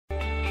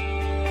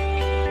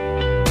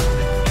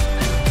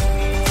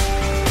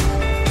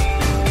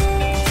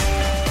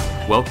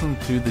Welcome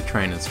to The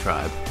Trainers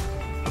Tribe,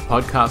 a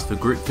podcast for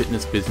group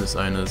fitness business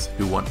owners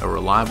who want a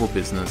reliable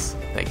business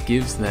that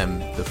gives them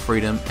the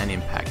freedom and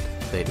impact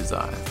they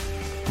desire.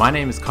 My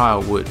name is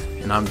Kyle Wood,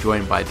 and I'm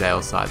joined by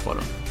Dale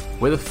Sidebottom.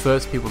 We're the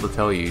first people to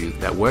tell you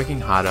that working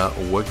harder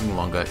or working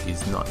longer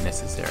is not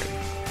necessary.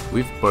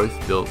 We've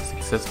both built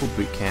successful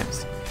boot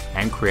camps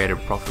and created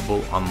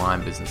profitable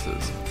online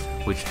businesses,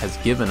 which has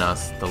given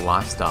us the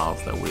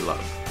lifestyles that we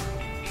love.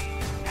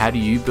 How do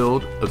you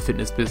build a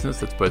fitness business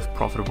that's both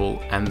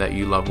profitable and that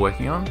you love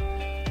working on?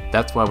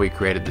 That's why we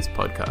created this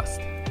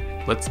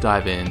podcast. Let's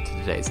dive into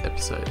today's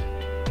episode.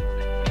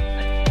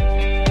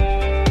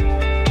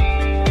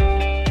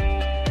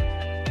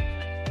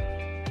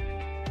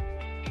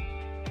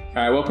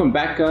 All right, welcome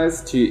back,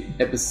 guys, to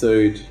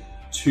episode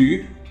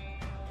 2.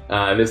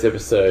 This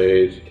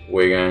episode,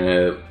 we're going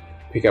to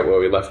pick up where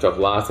we left off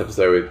last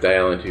episode with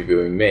Dale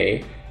interviewing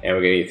me, and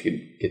we're going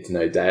to get to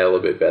know Dale a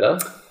bit better.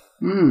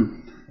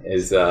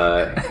 He's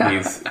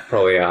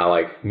probably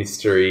our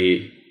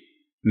mystery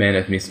man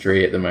of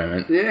mystery at the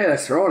moment. Yeah,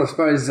 that's right. I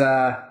suppose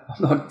I'm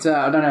not.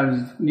 I don't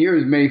have near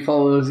as many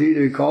followers as you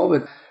do, Kyle,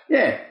 but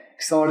yeah,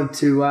 excited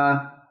to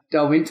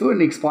delve into it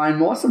and explain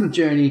my sort of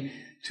journey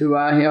to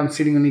how I'm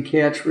sitting on the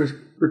couch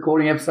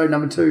recording episode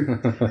number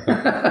 2.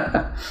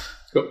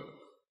 Cool.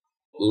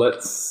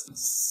 Let's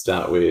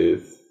start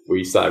with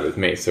you started with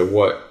me. So,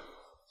 what have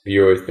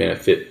you always been a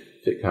fit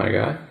kind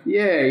of guy?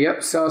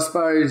 Yep. So I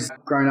suppose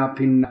growing up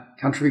in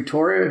country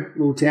Victoria, a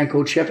little town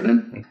called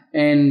Shepparton,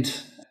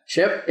 and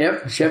Shep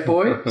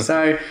boy.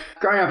 So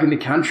growing up in the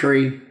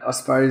country, I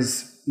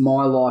suppose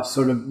my life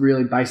sort of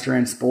really based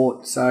around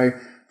sport. So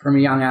from a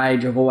young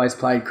age, I've always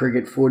played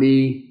cricket,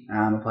 footy,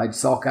 I played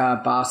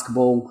soccer,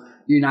 basketball,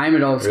 you name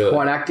it, I was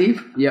quite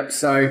active. Yep.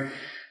 So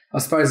I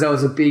suppose that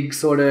was a big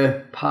sort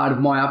of part of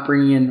my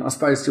upbringing, and I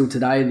suppose still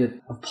today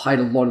that I've played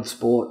a lot of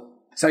sport.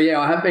 So yeah,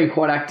 I have been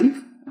quite active.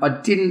 I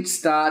didn't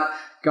start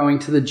going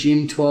to the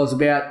gym till I was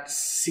about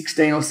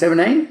 16 or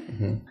 17.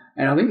 Mm-hmm.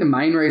 And I think the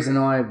main reason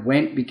I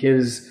went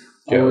because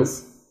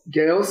girls,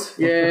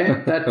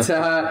 yeah, that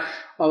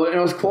I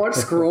was quite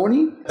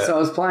scrawny. So I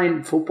was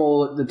playing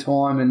football at the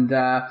time, and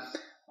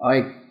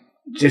I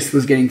just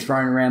was getting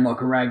thrown around like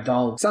a rag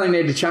doll. Something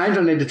needed to change.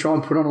 I needed to try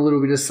and put on a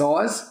little bit of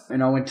size,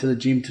 and I went to the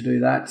gym to do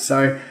that.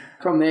 So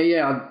from there,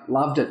 yeah, I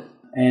loved it,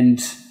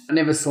 and I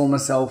never saw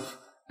myself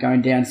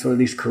going down sort of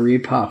this career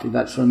path, if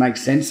that sort of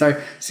makes sense. So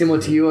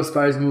similar to you, I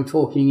suppose, when we were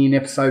talking in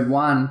episode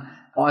 1,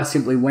 I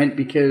simply went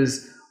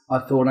because I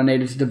thought I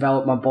needed to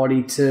develop my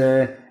body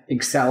to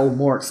excel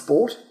more at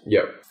sport.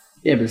 Yep.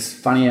 Yeah, but it's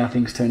funny how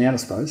things turn out, I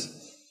suppose.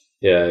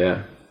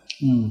 Yeah.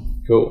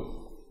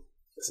 Cool.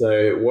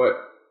 So what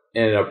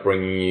ended up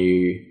bringing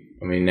you,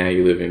 now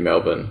you live in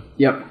Melbourne.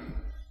 Yep.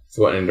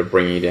 So what ended up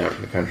bringing you down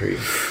from the country?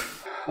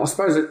 I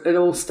suppose it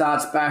all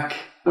starts back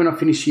when I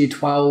finished year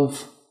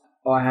 12.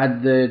 I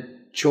had the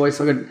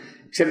choice. I got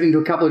accepted into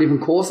a couple of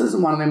different courses,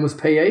 and one of them was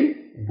PE,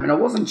 and I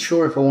wasn't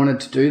sure if I wanted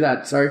to do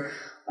that. So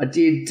I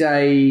did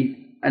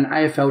an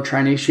AFL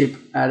traineeship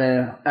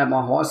at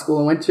my high school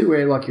I went to, where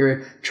you're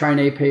a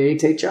trainee PE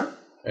teacher.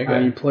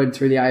 Okay. You employed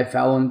through the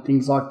AFL and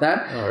things like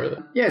that. Oh,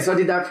 really? Yeah, so I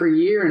did that for a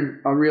year, and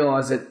I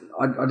realised that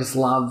I just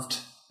loved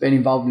being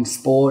involved in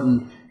sport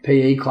and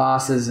PE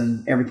classes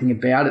and everything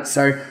about it.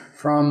 So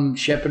from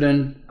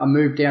Shepparton, I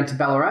moved down to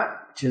Ballarat,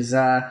 which is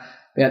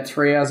about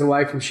 3 hours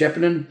away from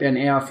Shepparton, about an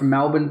hour from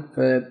Melbourne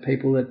for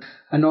people that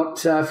are not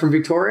from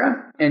Victoria.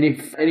 And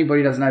if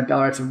anybody doesn't know,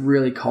 Ballarat's a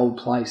really cold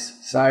place.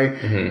 So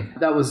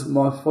that was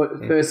my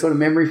first sort of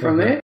memory from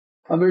there.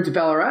 I moved to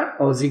Ballarat.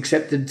 I was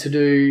accepted to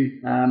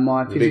do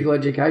my physical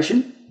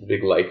education.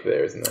 Big lake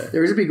there, isn't there?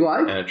 There is a big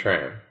lake. And a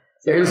tram.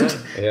 There is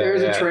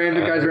a tram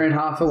that goes around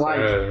half the lake.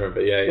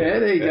 Yeah,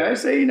 there you go.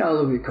 So you know a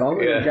little bit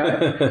cold. There you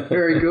go.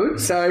 Very good.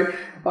 So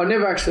I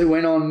never actually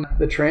went on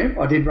the tram.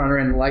 I did run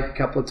around the lake a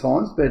couple of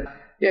times, but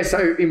yeah,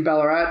 so in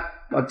Ballarat,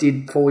 I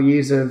did 4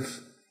 years of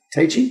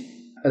teaching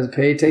as a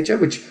PE teacher,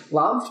 which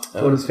loved.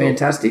 Thought it was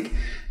fantastic.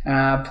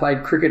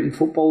 Played cricket and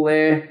football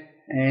there,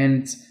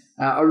 and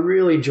I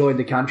really enjoyed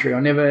the country.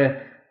 I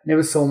never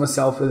saw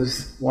myself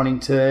as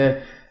wanting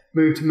to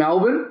move to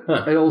Melbourne.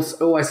 It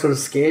always sort of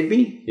scared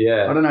me.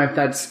 Yeah. I don't know if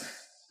that's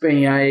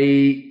being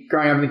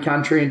growing up in the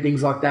country and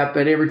things like that,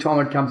 but every time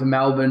I'd come to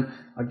Melbourne,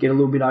 I'd get a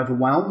little bit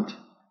overwhelmed.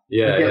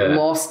 Yeah, I get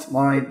lost.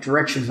 My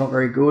direction's not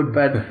very good,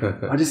 but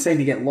I just seem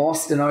to get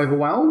lost and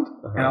overwhelmed,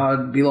 and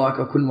I'd be like,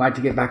 I couldn't wait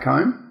to get back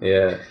home.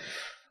 Yeah.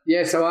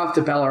 Yeah, so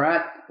after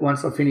Ballarat,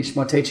 once I finished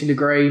my teaching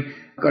degree,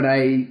 I got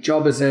a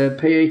job as a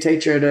PE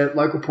teacher at a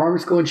local primary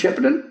school in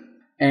Shepparton,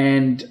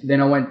 and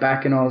then I went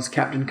back and I was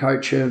captain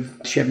coach of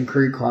Shepparton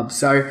Cricket Club.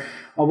 So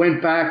I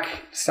went back,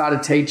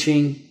 started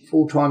teaching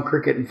full-time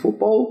cricket and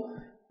football,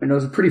 and it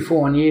was a pretty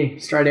full-on year,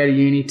 straight out of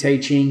uni,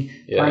 teaching,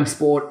 playing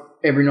sport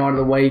every night of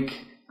the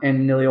week,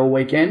 and nearly all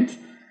weekend.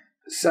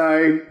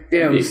 So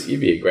yeah, you'd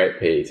be a great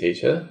PE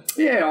teacher.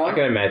 Yeah, I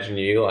can imagine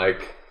you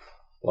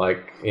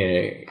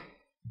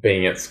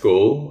being at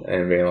school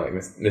and being like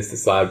Mr.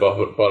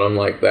 Sidebottom,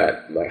 like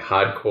that, like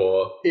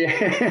hardcore,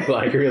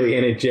 like really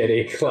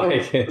energetic,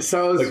 like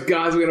so like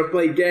guys, we're gonna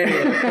play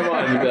games. Come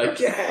on, and you'd be like,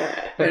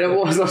 yeah. And it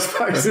was, I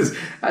suppose,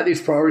 at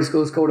this primary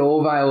school, it's called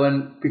Orvale,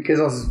 and because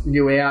I was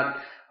new out,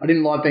 I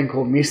didn't like being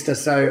called Mister,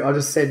 so I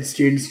just said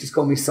students just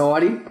call me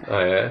Sidey. Oh,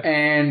 yeah?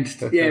 And,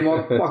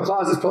 my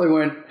classes probably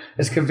weren't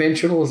as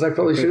conventional as they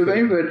probably should have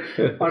been,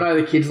 but I know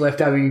the kids left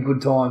having a good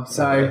time.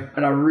 So,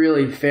 and I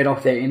really fed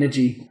off their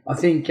energy. I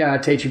think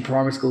teaching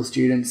primary school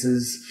students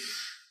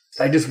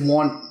they just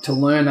want to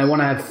learn. They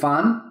want to have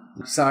fun.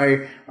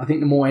 So I think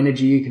the more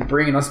energy you can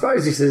bring, and I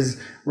suppose this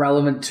is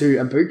relevant to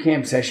a boot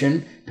camp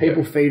session,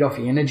 people feed off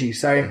your energy.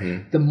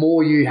 So the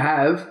more you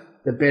have,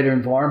 the better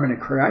environment it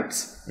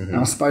creates. And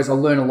I suppose I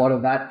learned a lot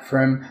of that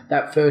from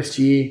that first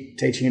year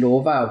teaching at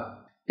Orvale.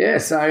 Yeah,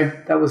 so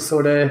that was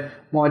sort of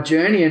my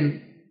journey.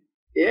 And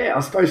yeah, I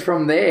suppose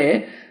from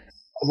there,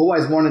 I've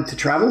always wanted to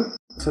travel.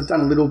 So I've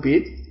done a little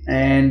bit,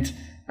 and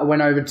I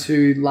went over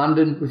to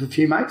London with a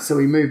few mates. So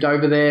we moved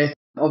over there.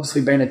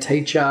 Obviously being a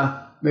teacher,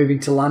 moving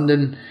to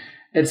London,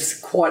 it's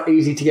quite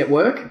easy to get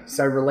work.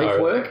 So relief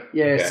work.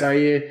 Yeah, okay.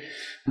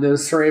 So there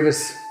was three of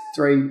us,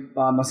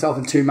 myself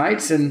and two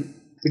mates, and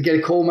we'd get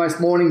a call most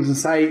mornings and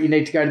say, you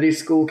need to go to this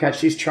school,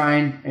 catch this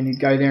train, and you'd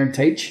go there and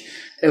teach.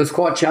 It was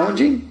quite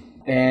challenging.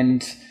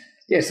 And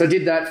yeah, so I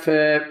did that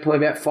for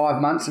probably about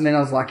 5 months, and then I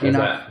was like, Is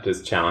that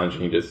just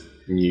challenging, just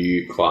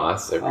new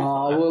class every time?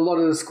 Well, a lot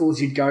of the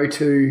schools you'd go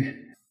to,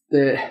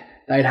 they'd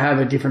have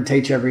a different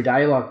teacher every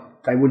day. Like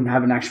they wouldn't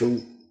have an actual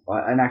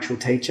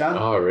teacher.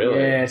 Oh, really?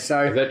 Yeah.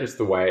 So is that just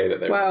the way that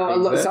they?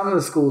 Well, some of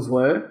the schools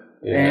were.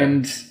 Yeah.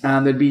 And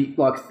there'd be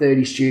like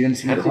 30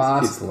 students in the class. How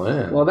do these kids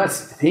learn? Well,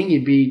 that's the thing.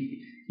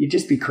 You'd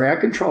just be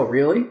crowd control,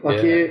 really.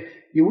 Like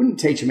you wouldn't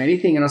teach them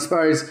anything. And I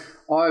suppose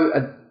I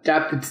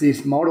adapted to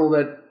this model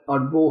that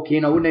I'd walk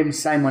in, I wouldn't even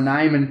say my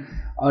name, and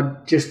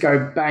I'd just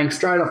go bang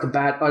straight off the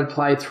bat. I'd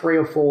play 3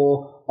 or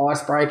 4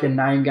 icebreaker,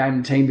 name game,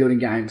 and team building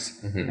games.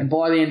 And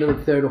by the end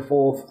of the 3rd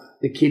or 4th,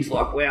 the kids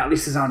were like, wow,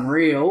 this is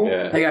unreal.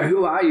 Yeah. They go,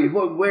 who are you?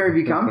 Where have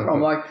you come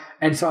from?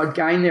 And so I'd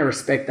gain their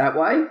respect that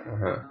way.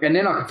 And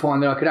then I could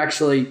find that I could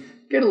actually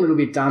get a little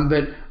bit done,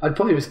 but I'd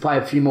probably just play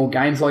a few more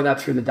games like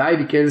that through the day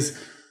because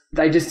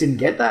they just didn't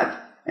get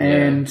that.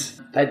 And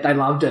they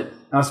loved it.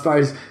 And I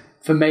suppose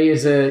for me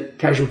as a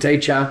casual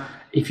teacher,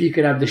 if you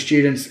could have the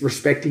students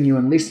respecting you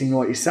and listening to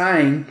what you're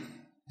saying,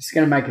 it's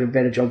going to make it a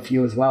better job for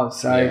you as well.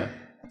 So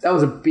that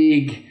was a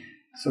big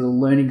sort of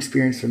learning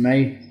experience for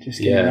me, just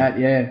getting that,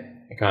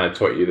 It kind of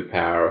taught you the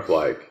power of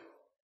like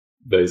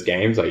those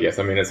games, I guess.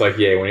 I mean, it's like,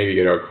 whenever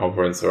you go to a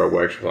conference or a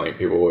workshop, like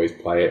people always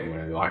play it and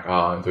they're like,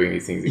 oh, I'm doing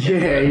these things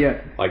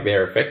again. Like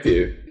they're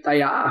effective.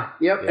 They are,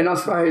 yep. And I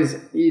suppose,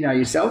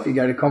 yourself, you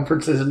go to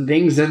conferences and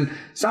things, and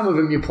some of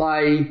them you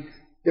play,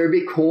 they're a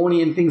bit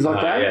corny and things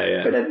like that.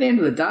 Yeah. But at the end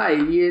of the day,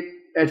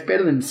 it's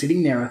better than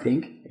sitting there, I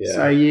think. Yeah.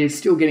 So you're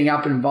still getting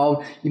up and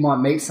involved. You might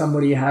meet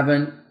somebody you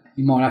haven't.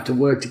 You might have to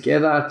work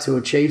together to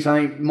achieve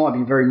something. It might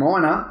be very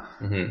minor,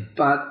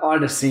 but I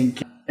just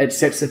think it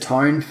sets the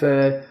tone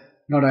for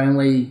not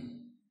only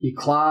your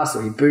class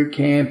or your boot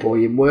camp or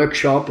your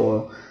workshop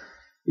or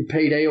your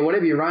PD or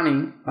whatever you're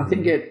running. I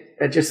think it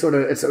just sort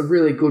of, it's a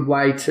really good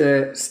way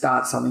to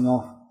start something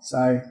off.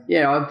 So,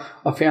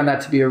 I found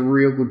that to be a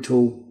real good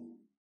tool.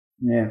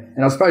 Yeah.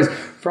 And I suppose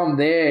from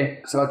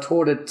there, so I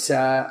taught it.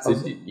 So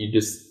you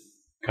just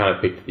kind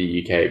of picked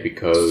the UK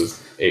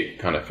because it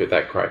kind of fit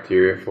that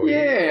criteria for you?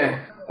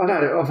 Yeah.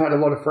 I've had a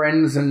lot of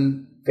friends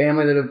and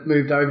family that have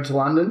moved over to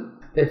London.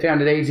 They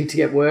found it easy to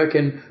get work,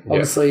 and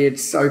obviously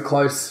it's so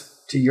close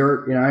to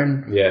Europe,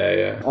 And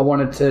I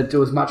wanted to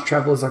do as much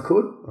travel as I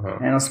could.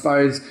 And I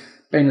suppose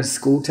being a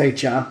school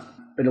teacher,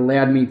 it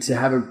allowed me to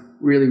have a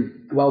really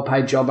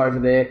well-paid job over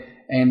there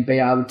and be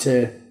able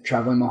to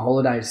travel in my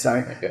holidays.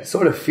 So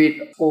sort of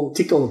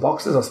ticked all the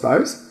boxes, I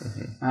suppose.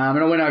 And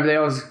I went over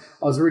there. I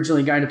was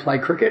originally going to play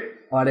cricket.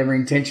 I had every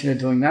intention of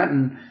doing that,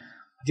 and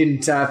I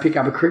didn't pick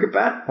up a cricket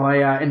bat.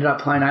 I ended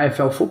up playing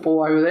AFL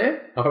football over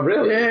there. Oh,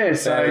 really? Yeah.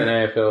 So they have an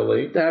AFL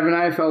league? They have an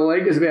AFL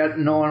league. There's about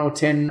 9 or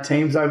 10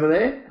 teams over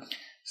there.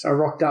 So I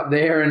rocked up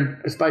there, and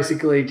it's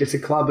basically just a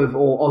club of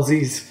all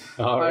Aussies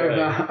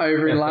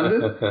over in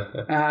London.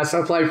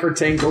 So I played for a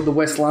team called the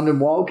West London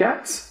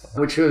Wildcats,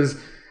 which was...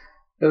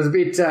 It was a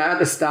bit, at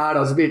the start,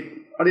 I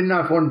didn't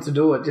know if I wanted to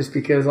do it just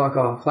because,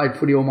 I've played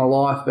footy all my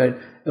life, but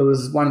it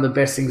was one of the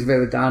best things I've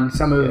ever done.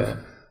 A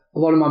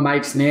lot of my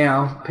mates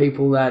now,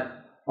 people that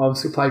I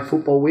obviously played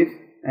football with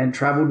and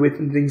travelled with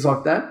and things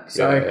like that.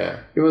 So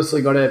you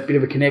obviously got a bit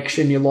of a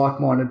connection. You're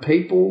like-minded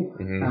people.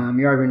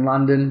 You're over in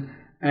London.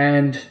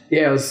 And,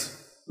 it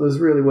was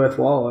really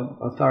worthwhile.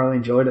 I thoroughly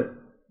enjoyed it.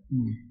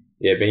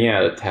 Yeah, being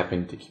able to tap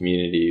into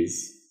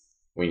communities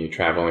when you're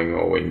travelling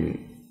or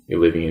when you're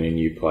living in a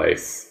new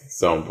place,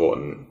 so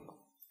important.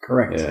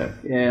 Correct.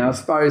 Yeah, I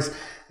suppose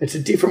it's a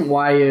different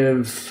way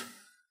of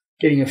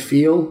getting a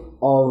feel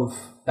of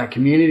that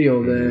community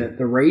or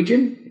the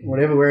region,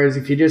 whatever. Whereas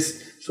if you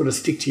just sort of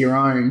stick to your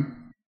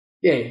own,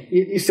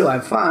 you still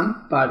have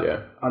fun, but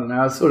I don't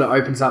know, it sort of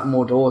opens up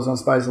more doors. And I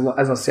suppose,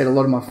 as I said, a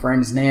lot of my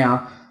friends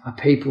now are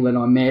people that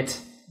I met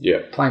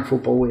playing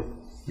football with.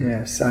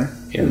 Yeah, so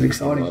it was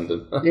exciting. In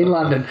London. In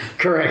London,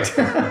 correct.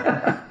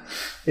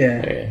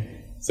 Yeah.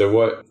 So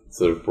what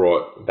sort of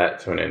brought that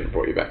to an end and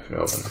brought you back to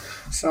Melbourne?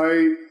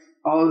 So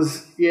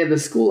the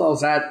school I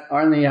was at,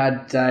 I only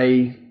had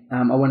I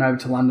went over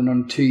to London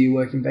on a 2-year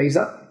working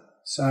visa.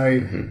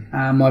 So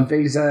my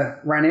visa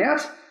ran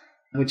out,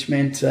 which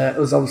meant it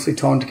was obviously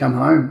time to come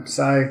home.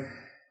 So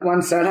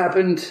once that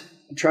happened,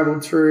 I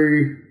travelled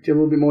through, did a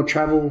little bit more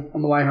travel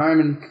on the way home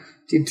and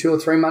did 2 or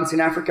 3 months in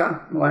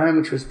Africa on the way home,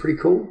 which was pretty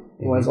cool.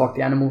 Always liked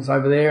the animals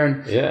over there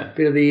and a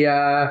bit of the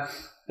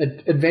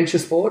adventure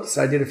sports.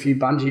 So I did a few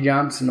bungee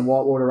jumps and the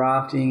whitewater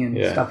rafting and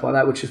stuff like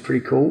that, which was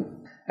pretty cool.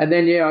 And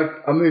then,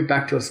 I moved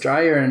back to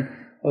Australia and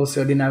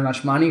also I didn't have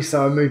much money.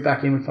 So I moved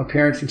back in with my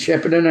parents in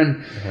Shepparton.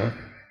 And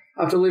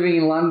after living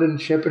in London,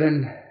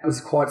 Shepparton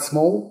was quite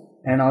small.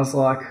 And I was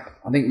like,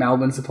 I think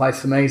Melbourne's the place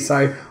for me.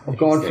 So I've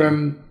gone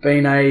from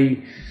being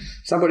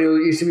somebody who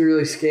used to be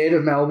really scared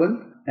of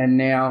Melbourne, and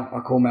now I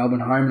call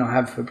Melbourne home, and I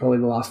have for probably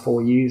the last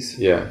 4 years.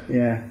 Yeah.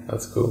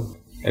 That's cool.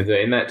 And so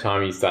in that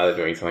time you started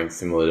doing something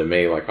similar to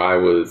me. Like I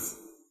was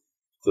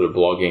sort of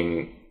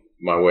blogging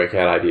my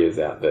workout ideas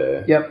out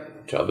there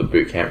to other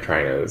boot camp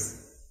trainers,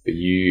 but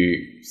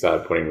you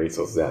started putting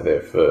resources out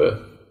there for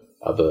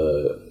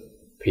other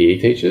PE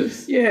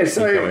teachers? Yeah,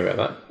 so can you tell me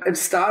about that? It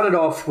started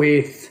off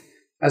with,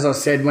 as I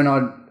said, when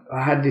I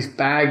had this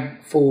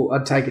bag full,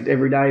 I'd take it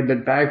every day,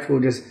 but bag full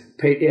of just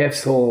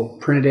PDFs or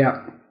printed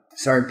out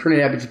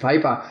bits of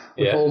paper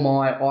with all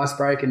my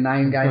icebreaker,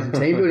 name games and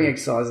team building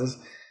exercises.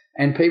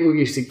 And people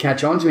used to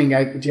catch on to me and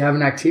go, "Do you have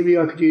an activity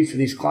I could use for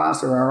this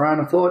class or our own?"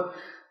 I thought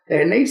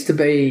there needs to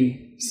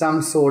be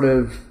some sort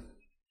of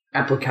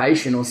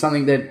application or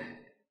something that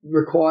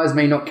requires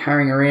me not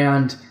carrying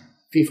around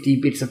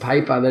 50 bits of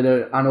paper that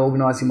are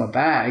unorganised in my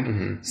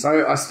bag.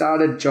 So I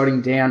started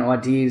jotting down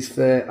ideas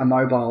for a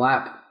mobile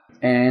app.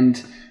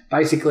 And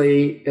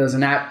basically it was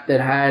an app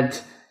that had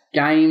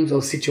games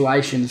or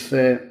situations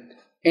for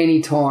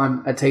any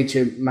time a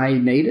teacher may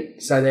need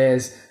it. So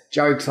there's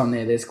jokes on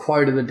there's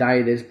quote of the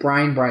day, there's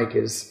brain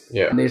breakers,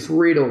 there's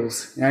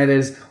riddles,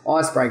 there's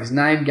icebreakers,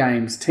 name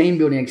games, team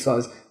building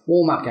exercises,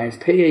 warm-up games,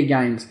 PE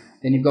games,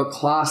 then you've got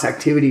class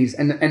activities,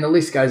 and the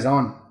list goes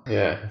on.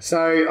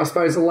 So I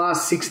suppose the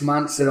last 6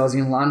 months that I was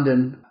in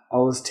London, I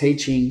was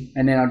teaching,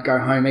 and then I'd go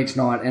home each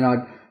night and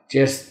I'd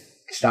just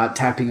start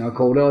tapping, I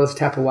called it. I'd just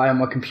tap away on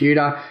my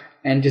computer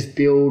and just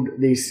build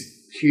this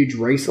huge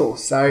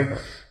resource. So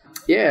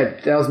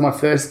that was my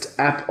first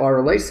app I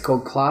released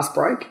called Class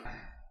Break.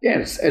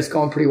 It's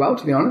gone pretty well,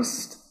 to be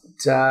honest.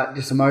 It's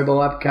just a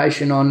mobile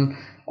application on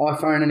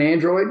iPhone and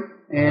Android.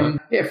 And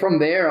from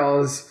there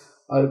I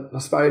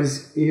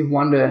suppose you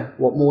wonder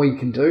what more you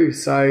can do.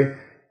 So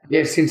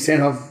since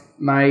then I've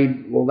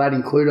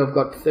I've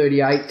got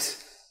 38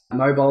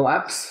 mobile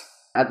apps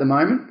at the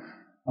moment.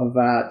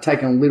 I've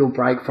taken a little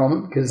break from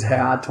them because they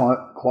are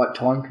quite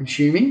time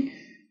consuming.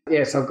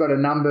 So I've got a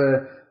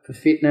number for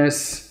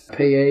fitness,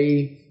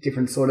 PE,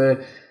 different sort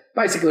of,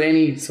 basically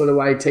any sort of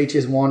way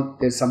teachers want,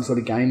 there's some sort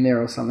of game there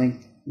or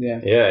something. I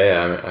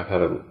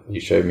mean, you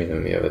showed me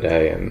them the other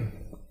day and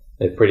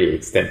they're pretty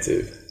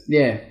extensive.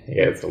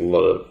 It's a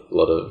lot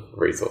of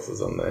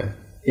resources on there.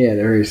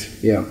 There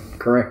is.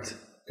 Correct.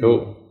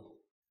 Cool.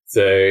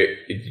 So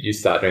did you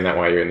start doing that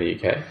while you were in the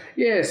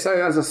UK?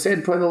 So as I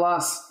said, probably the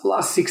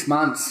last 6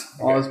 months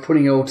I was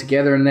putting it all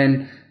together, and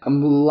then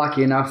I'm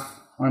lucky enough,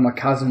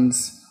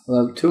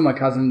 two of my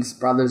cousins'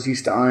 brothers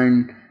used to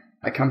own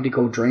a company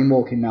called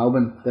Dreamwalk in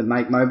Melbourne that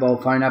make mobile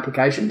phone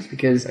applications,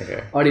 because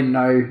I didn't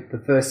know the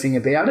first thing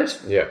about it.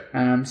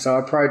 So I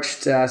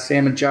approached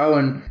Sam and Joe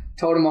and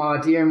told them my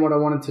idea and what I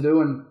wanted to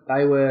do, and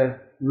they were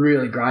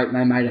really great and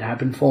they made it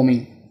happen for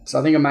me. So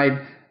I think I made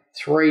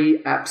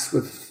 3 apps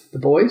with the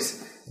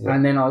boys.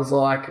 And then I was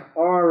like,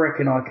 I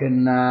reckon I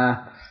can,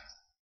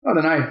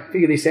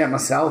 figure this out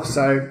myself.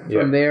 So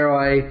from there,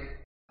 I've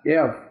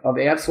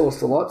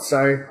outsourced a lot.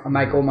 So I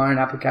make all my own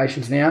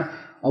applications now.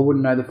 I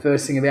wouldn't know the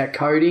first thing about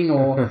coding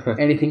or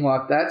anything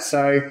like that.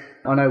 So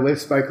I know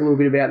we've spoke a little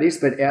bit about this,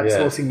 but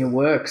outsourcing your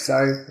work. So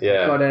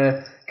I've got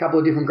a couple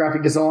of different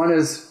graphic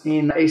designers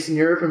in Eastern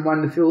Europe and one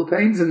in the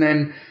Philippines. And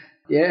then,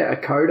 a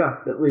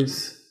coder that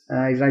lives,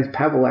 his name's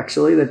Pavel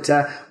actually, that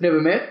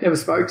never met, never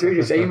spoke to,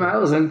 just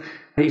emails, and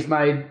he's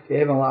made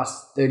my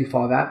last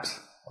 35 apps.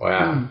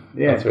 Wow.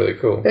 That's really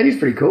cool. That is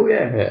pretty cool,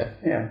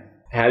 yeah.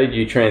 How did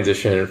you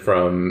transition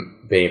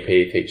from being a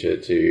PE teacher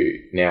to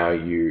now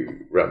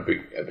you run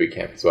a boot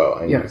camp as well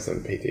and you have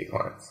some PT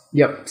clients?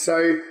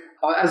 So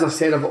as I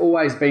said, I've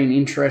always been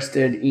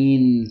interested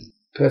in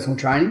personal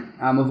training.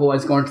 I've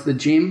always gone to the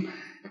gym.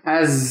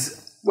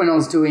 As when I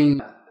was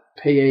doing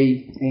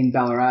PE in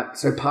Ballarat,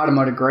 so part of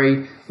my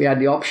degree, we had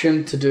the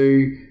option to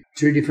do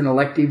 2 different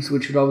electives,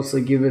 which would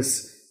obviously give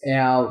us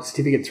our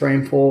certificate 3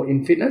 and 4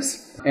 in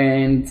fitness.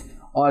 And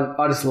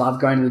I just love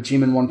going to the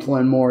gym and want to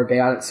learn more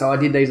about it. So I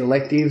did these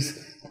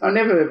electives. I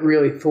never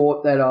really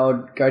thought that I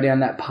would go down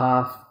that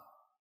path.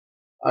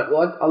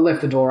 I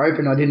left the door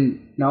open. I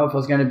didn't know if I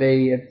was going to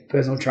be a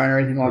personal trainer or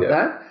anything like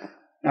that.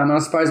 And I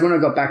suppose when I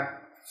got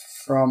back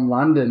from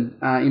London,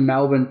 in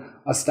Melbourne,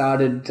 I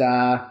started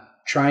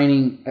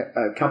training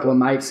a couple of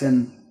mates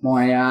and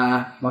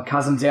my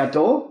cousins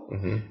outdoor.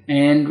 Mm-hmm.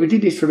 And we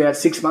did this for about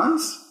 6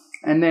 months.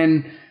 And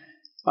then,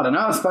 I don't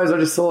know, I suppose I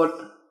just thought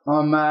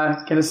I'm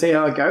going to see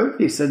how I go with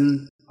this.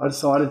 And I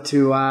decided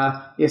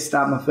to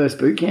start my first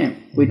boot camp,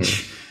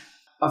 which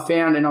I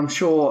found, and I'm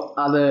sure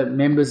other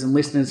members and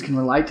listeners can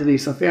relate to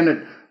this, I found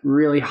it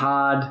really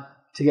hard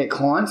to get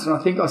clients. And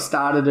I think I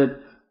started it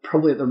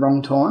probably at the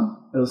wrong time.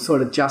 It was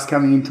sort of just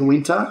coming into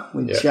winter,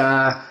 which it's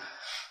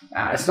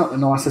not the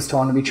nicest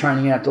time to be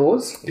training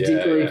outdoors,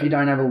 particularly if you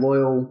don't have a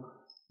loyal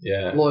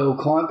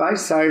client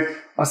base. So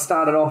I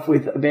started off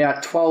with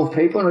about 12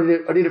 people,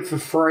 and I did it for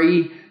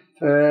free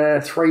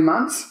for 3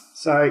 months.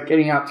 So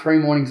getting up 3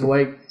 mornings a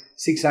week,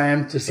 6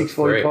 a.m. to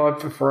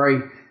 6:45 for free.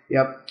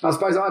 Yep. I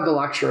suppose I had the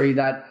luxury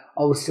that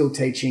I was still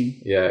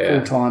teaching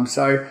full time.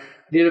 So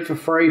I did it for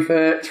free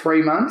for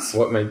 3 months.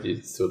 What made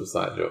you still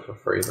decide to do it for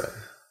free then?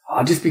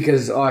 Just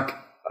because I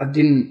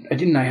didn't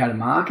know how to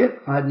market.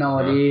 I had no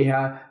idea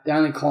how. The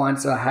only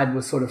clients I had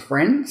were sort of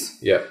friends.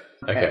 Yep.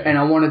 Okay. And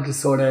I wanted to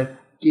sort of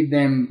give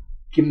them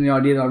the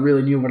idea that I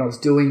really knew what I was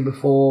doing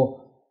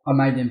before I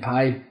made them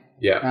pay.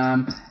 Yeah.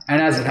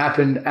 And as it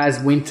happened, as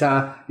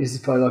winter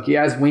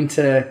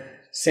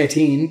set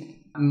in,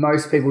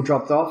 most people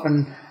dropped off,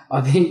 and I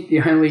think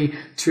the only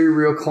 2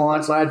 real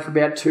clients I had for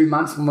about 2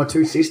 months were my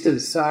 2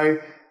 sisters. So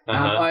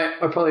I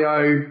probably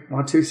owe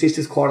my 2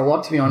 sisters quite a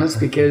lot, to be honest,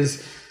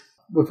 because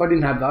if I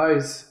didn't have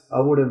those, I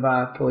would have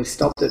probably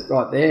stopped it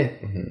right there.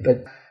 Mm-hmm.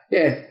 But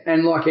yeah,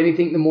 and like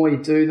anything, the more you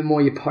do, the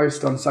more you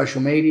post on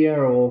social media,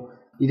 or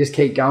you just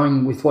keep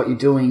going with what you're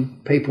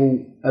doing,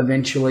 people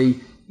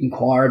eventually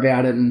inquire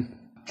about it and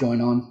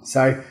join on.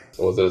 So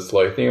was it a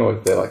slow thing, or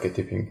was there like a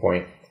tipping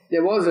point?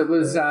 It was.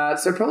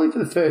 So probably for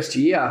the first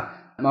year,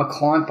 my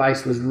client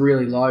base was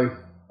really low.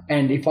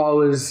 And if I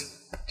was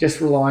just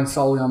relying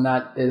solely on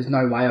that, there's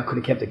no way I could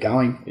have kept it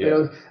going. Yeah.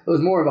 But it was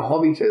more of a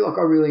hobby too. Like,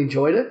 I really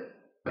enjoyed it.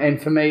 And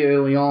for me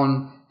early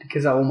on,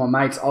 because of all my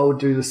mates, I would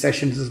do the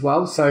sessions as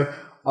well. So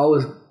I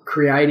was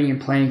creating and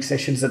planning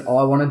sessions that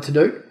I wanted to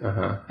do,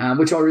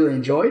 which I really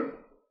enjoyed.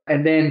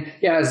 And then,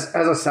 as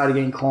I started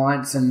getting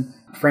clients and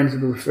friends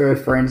would refer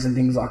friends and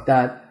things like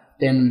that,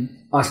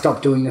 then I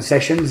stopped doing the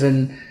sessions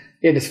and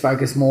just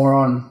focused more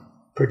on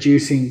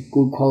producing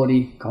good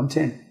quality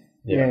content.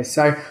 Yeah.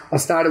 So I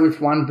started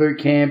with one boot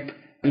camp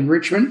in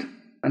Richmond,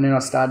 and then I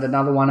started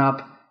another one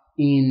up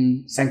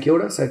in St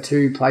Kilda, so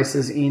 2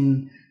 places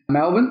in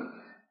Melbourne.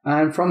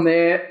 And from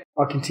there,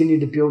 I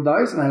continued to build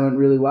those, and they went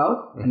really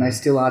well, and they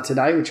still are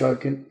today, which I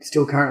can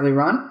still currently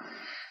run.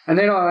 And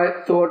then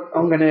I thought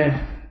I'm going to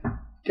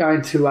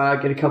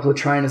get a couple of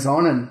trainers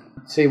on and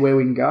see where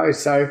we can go.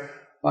 So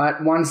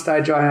at one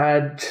stage, I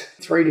had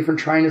 3 different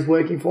trainers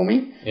working for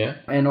me. Yeah.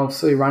 And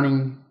obviously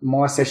running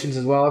my sessions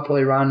as well. I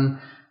probably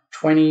run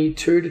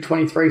 22 to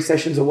 23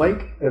 sessions a week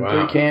of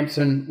boot camps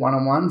and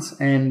one-on-ones.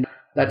 And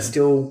that's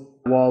still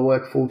while I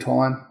work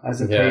full-time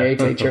as a PE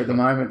teacher at the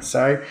moment.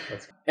 So,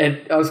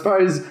 and I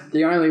suppose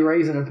the only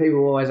reason, and people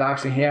always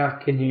ask me, how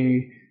can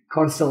you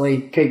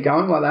constantly keep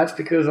going like that? It's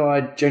because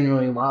I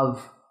genuinely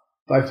love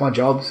both my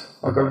jobs.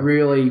 Like, I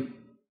really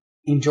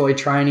enjoy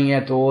training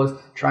outdoors,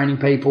 training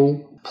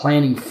people,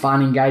 planning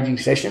fun, engaging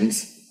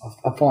sessions.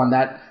 I find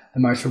that the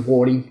most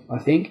rewarding,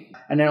 I think.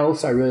 And then I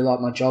also really like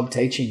my job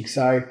teaching.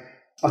 So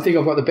I think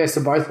I've got the best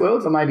of both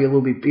worlds. I may be a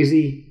little bit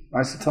busy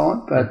most of the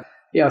time, but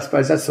I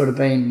suppose that's sort of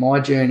been my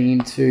journey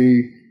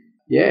into,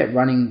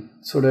 running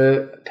sort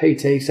of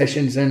PT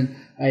sessions and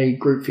a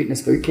group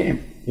fitness boot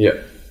camp.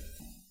 Yep.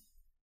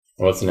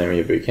 What's the name of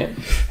your boot camp?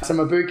 So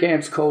my boot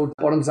camp's called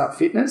Bottoms Up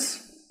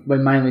Fitness. We're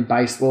mainly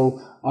based,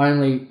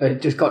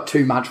 it just got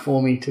too much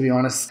for me, to be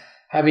honest,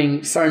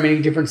 having so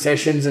many different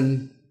sessions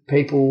and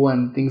people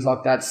and things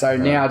like that. So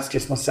now it's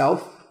just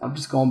myself. I've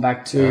just gone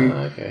back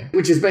to,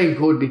 which has been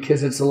good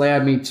because it's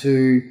allowed me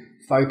to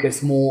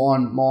focus more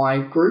on my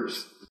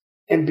groups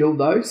and build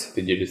those.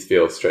 Did you just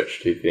feel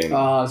stretched too thin?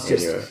 I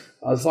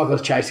was like I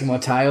was chasing my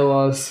tail.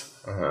 I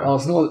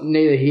was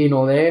neither here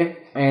nor there,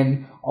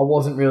 and I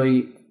wasn't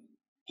really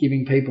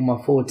giving people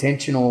my full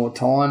attention or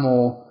time,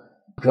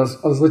 because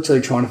I was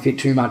literally trying to fit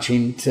too much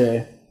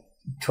into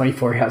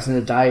 24 hours in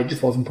a day. It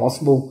just wasn't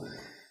possible.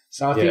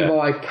 So I think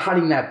by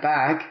cutting that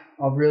back,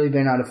 I've really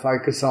been able to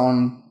focus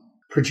on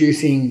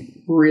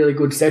producing really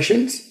good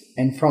sessions.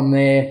 And from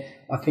there,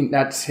 I think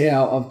that's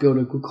how I've built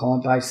a good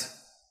client base.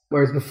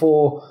 Whereas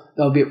before,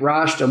 they were a bit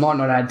rushed. I might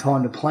not have had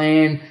time to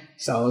plan.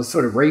 So I was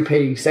sort of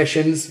repeating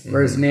sessions.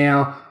 Whereas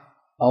now,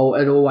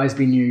 it'll always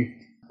be new.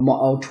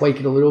 I'll tweak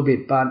it a little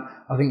bit, but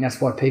I think that's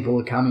why people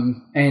are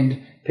coming,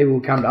 and people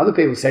will come to other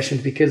people's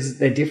sessions because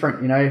they're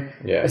different,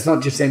 It's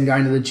not just them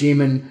going to the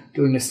gym and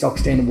doing a stock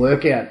standard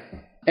workout.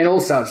 And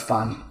also it's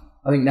fun.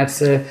 I think that's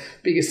the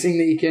biggest thing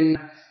that you can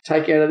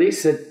take out of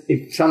this, that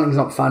if something's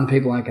not fun,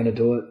 people aren't going to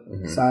do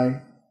it. So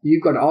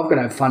I've got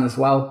to have fun as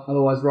well.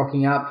 Otherwise,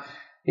 rocking up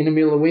in the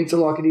middle of winter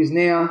like it is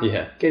now,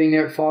 getting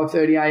there at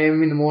 5:30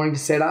 a.m. in the morning to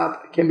set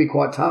up, it can be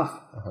quite tough.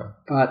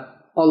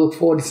 But I look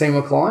forward to seeing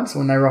my clients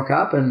when they rock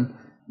up, and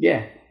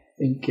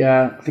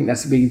I think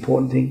that's a big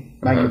important thing,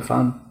 making it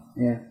fun.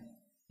 Yeah.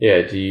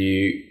 Yeah. Do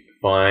you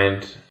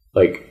find,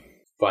 like,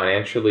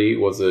 financially,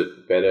 was it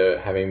better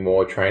having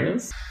more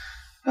trainers?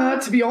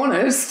 To be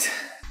honest,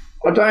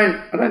 I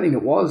don't think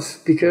it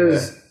was,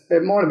 because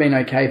it might have been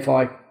okay if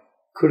I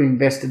could have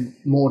invested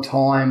more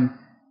time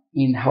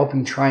in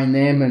helping train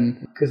them, and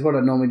because what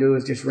I'd normally do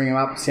is just ring them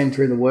up, send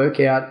through the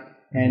workout,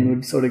 and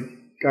would sort of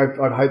go.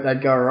 I'd hope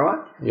they'd go all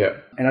right. Yeah.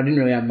 And I didn't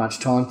really have much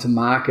time to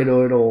market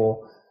it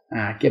or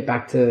get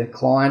back to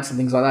clients and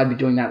things like that. I'd be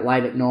doing that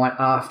late at night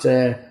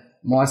after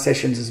my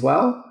sessions as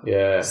well.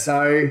 Yeah.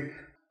 So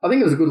I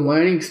think it was a good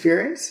learning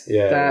experience.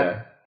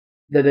 Yeah.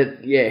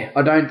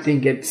 I don't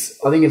think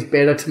I think it's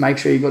better to make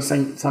sure you've got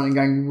something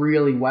going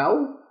really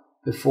well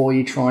before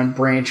you try and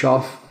branch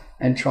off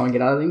and try and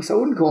get other things. So I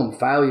wouldn't call them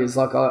failures.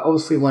 Like, I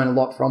obviously learned a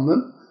lot from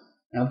them.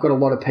 And I've got a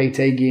lot of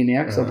PT gear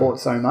now because I bought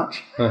so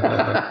much.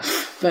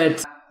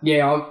 But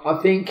yeah, I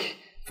think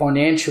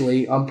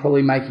financially I'm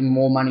probably making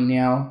more money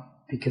now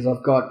because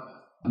I've got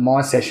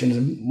my sessions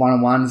and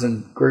one-on-ones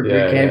and group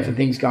boot camps and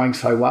things going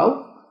so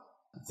well.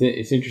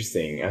 It's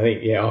interesting. I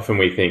think, often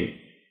we think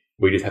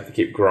we just have to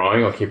keep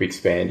growing or keep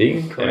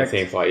expanding. Correct. And it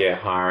seems like,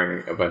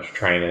 hiring a bunch of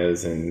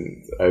trainers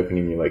and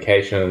opening new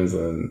locations.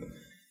 And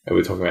we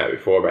were talking about it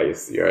before about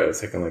your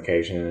second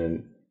location.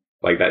 And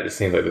like, that just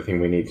seems like the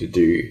thing we need to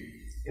do.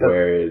 Yep.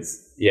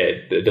 Whereas,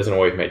 it doesn't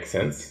always make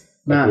sense.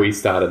 Like, we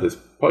started this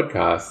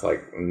podcast,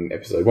 like in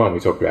episode 1, we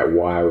talked about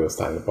why we were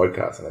starting the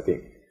podcast. And I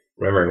think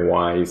remembering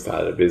why you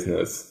started a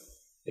business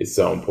is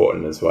so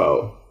important as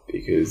well,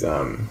 because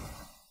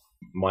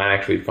might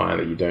actually find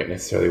that you don't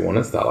necessarily want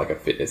to start like a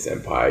fitness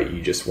empire. You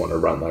just want to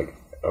run like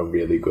a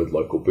really good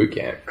local boot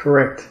camp.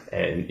 Correct.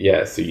 And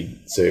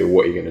so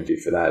what you're going to do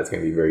for that is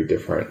going to be very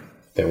different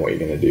than what you're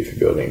going to do for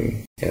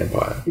building an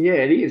empire. Yeah,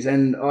 it is.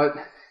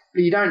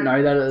 But you don't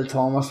know that at the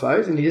time, I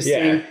suppose. And you just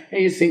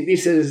think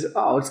this is,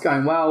 it's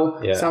going well.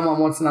 Yeah. Someone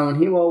wants to know in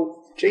here,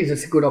 well, geez,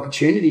 it's a good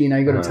opportunity.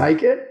 You've got to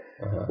take it.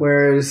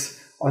 Whereas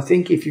I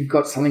think if you've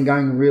got something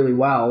going really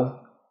well,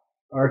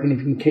 I reckon if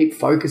you can keep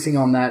focusing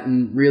on that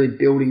and really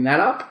building that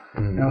up,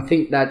 and I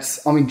think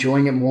I'm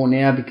enjoying it more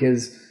now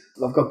because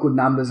I've got good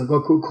numbers, I've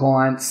got good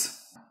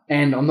clients,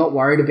 and I'm not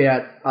worried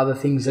about other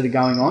things that are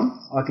going on.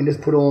 I can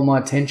just put all my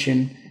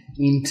attention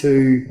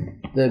into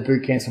the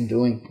boot camps I'm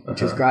doing,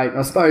 which is great.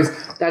 I suppose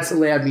that's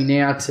allowed me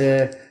now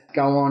to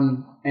go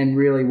on and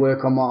really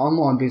work on my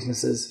online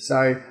businesses.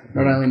 So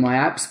not only my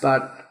apps,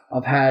 but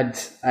I've had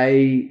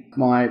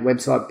my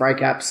website,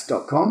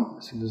 breakapps.com,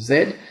 so with a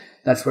Z.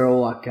 That's where all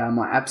like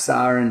my apps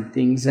are and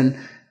things. And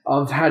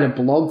I've had a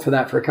blog for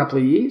that for a couple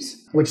of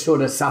years, which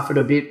sort of suffered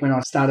a bit when I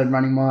started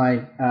running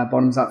my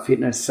Bottoms Up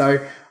Fitness. So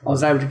I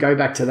was able to go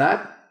back to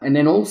that. And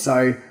then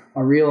also I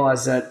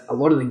realised that a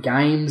lot of the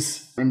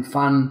games and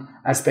fun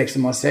aspects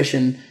of my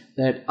session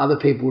that other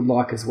people would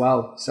like as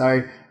well.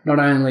 So not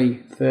only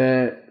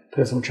for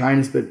personal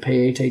trainers, but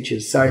PE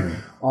teachers. So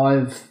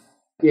I've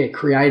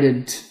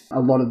created a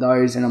lot of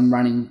those, and I'm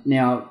running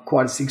now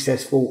quite a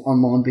successful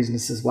online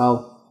business as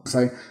well.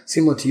 So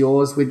similar to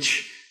yours,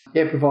 which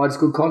provides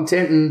good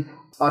content, and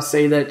I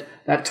see that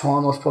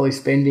time I was probably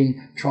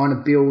spending trying to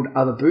build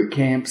other boot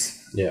camps.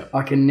 Yeah,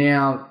 I can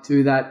now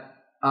do that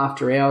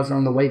after hours or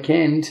on the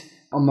weekend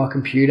on my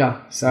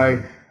computer.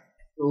 So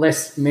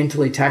less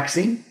mentally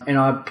taxing, and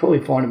I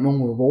probably find it more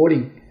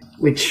rewarding,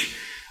 which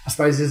I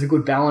suppose is a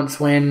good balance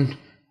when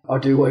I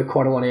do work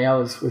quite a lot of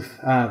hours with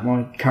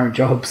my current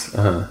jobs.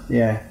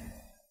 Yeah.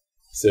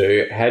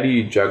 So how do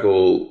you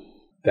juggle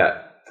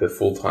the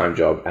full-time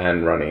job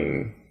and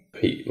running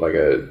like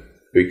a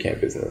boot camp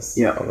business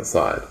on the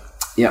side?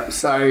 Yeah.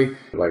 So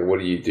like, what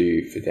do you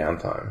do for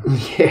downtime?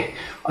 Yeah.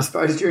 I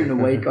suppose during the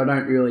week I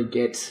don't really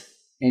get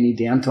any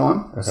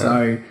downtime.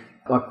 So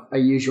like a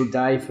usual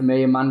day for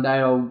me, a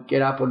Monday, I'll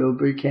get up, I'll do a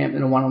boot camp,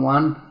 then a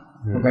one-on-one.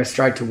 I'll go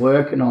straight to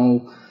work and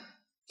I'll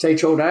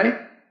teach all day.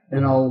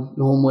 And I'll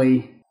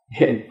normally,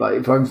 but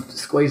if I'm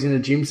squeezing a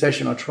gym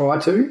session, I try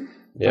to.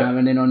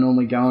 And then I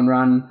normally go and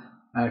run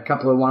a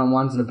couple of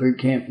one-on-ones in a boot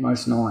camp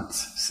most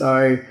nights.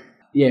 So,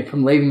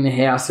 from leaving the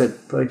house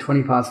at probably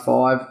 20 past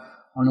 5, I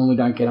normally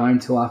don't get home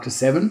till after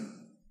 7.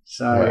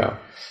 So,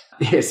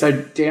 so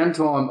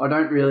downtime, I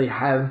don't really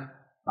have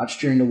much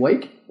during the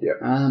week.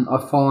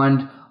 I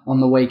find on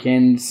the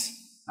weekends,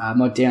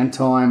 my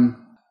downtime,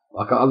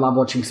 like I love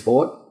watching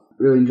sport,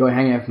 really enjoy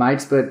hanging out with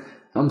mates, but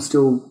I'm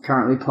still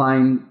currently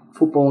playing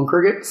football and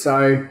cricket.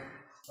 So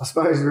I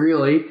suppose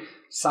really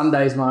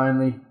Sunday's my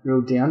only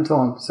real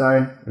downtime.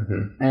 So,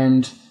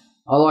 and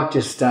I like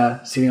just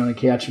sitting on the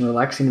couch and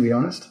relaxing, to be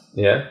honest.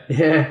 Yeah.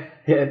 Yeah.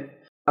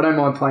 I don't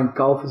mind playing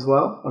golf as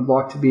well. I'd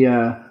like to be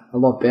a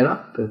lot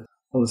better, but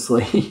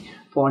obviously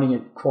finding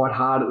it quite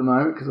hard at the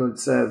moment because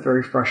it's a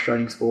very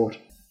frustrating sport.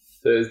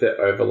 So is there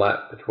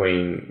overlap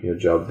between your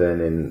job then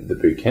and the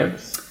boot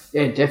camps?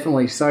 Yeah,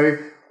 definitely. So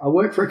I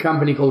work for a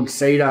company called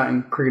Cedar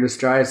in Cricket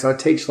Australia. So I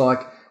teach like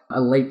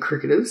elite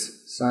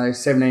cricketers, so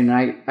 17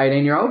 and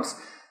 18-year-olds.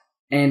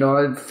 And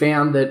I've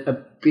found that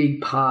a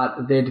big part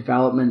of their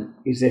development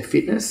is their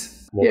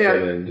fitness. more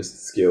so than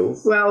just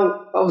skills?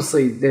 Well,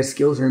 obviously their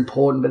skills are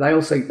important, but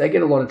they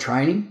get a lot of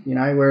training,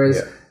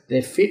 whereas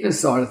their fitness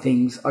side of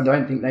things, I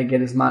don't think they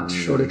get as much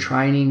sort of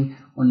training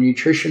on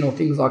nutrition or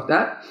things like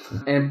that.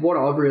 And what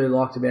I've really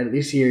liked about it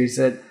this year is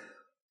that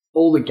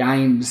all the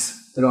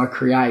games that I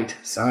create,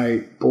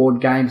 so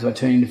board games I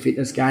turn into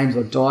fitness games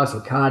or dice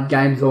or card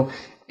games or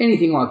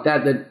anything like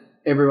that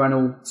everyone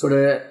will sort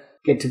of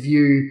get to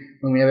view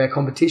when we have our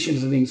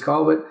competitions and things,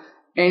 Kyle. But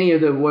any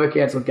of the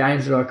workouts or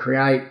games that I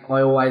create,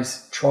 I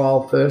always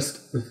trial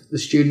first with the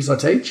students I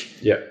teach.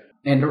 Yeah.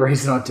 And the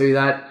reason I do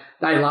that,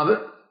 they love it.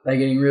 They're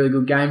getting really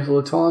good games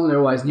all the time. They're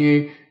always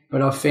new.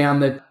 But I've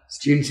found that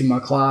students in my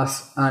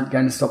class aren't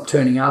going to stop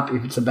turning up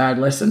if it's a bad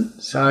lesson.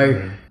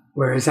 So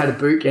whereas at a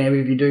boot camp,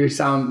 if you do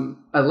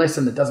a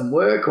lesson that doesn't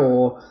work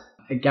or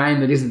a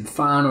game that isn't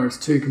fun or it's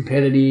too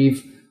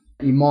competitive,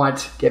 you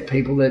might get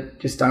people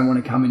that just don't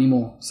want to come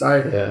anymore.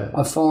 So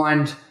I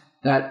find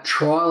that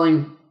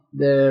trialing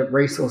the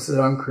resources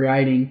that I'm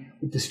creating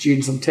with the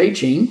students I'm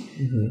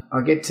teaching,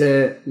 I get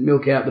to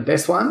milk out the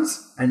best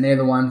ones, and they're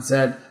the ones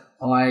that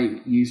I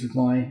use with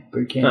my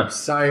boot camps.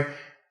 So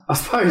I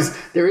suppose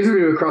there is a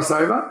bit of a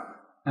crossover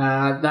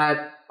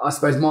that I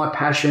suppose my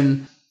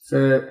passion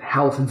for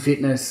health and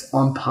fitness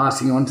I'm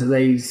passing on to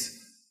these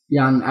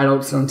young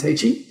adults that I'm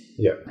teaching.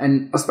 Yeah.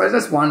 And I suppose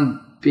that's one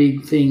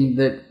big thing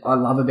that I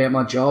love about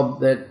my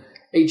job, that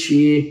each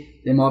year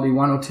there might be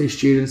one or two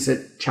students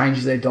that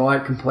changes their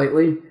diet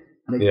completely,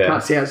 and it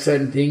cuts out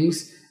certain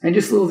things, and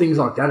just little things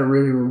like that are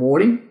really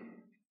rewarding.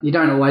 You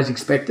don't always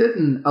expect it,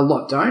 and a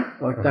lot don't.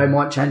 Like they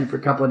might change it for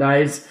a couple of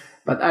days,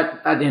 but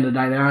at the end of the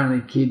day, they're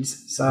only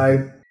kids.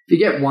 So if you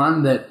get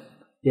one that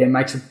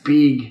makes a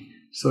big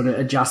sort of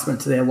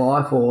adjustment to their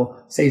life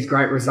or sees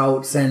great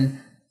results,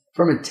 and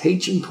from a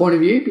teaching point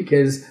of view,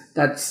 because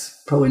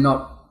that's probably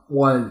not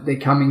why they're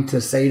coming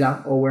to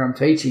Cedar or where I'm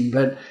teaching,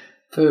 but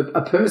for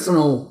a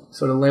personal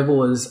sort of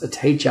level as a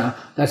teacher,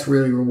 that's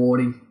really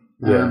rewarding.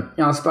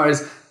 I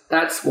suppose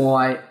that's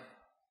why,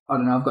 I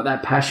don't know, I've got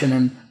that passion,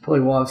 and probably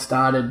why I've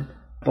started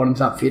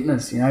Bottoms Up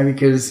Fitness,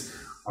 because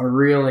I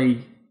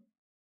really,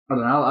 I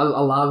don't know,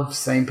 I love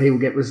seeing people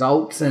get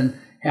results and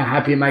how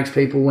happy it makes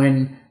people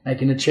when they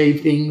can achieve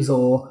things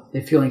or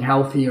they're feeling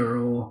healthier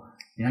or,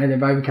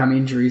 they've overcome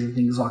injuries and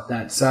things like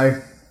that.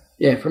 So,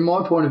 from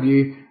my point of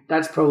view,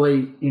 that's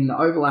probably in the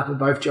overlap of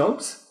both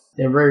jobs.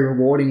 They're very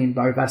rewarding in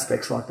both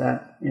aspects like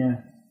that. Yeah.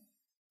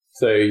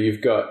 So you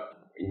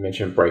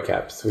mentioned break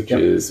apps, which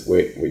is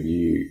where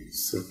you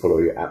sort of put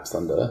all your apps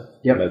under.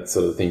 Yep. And that's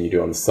sort of thing you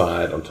do on the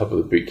side on top of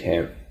the boot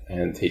camp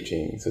and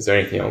teaching. So is there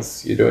anything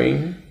else you're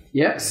doing?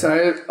 Yeah.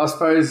 So I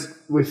suppose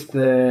with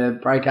the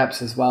break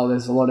apps as well,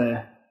 there's a lot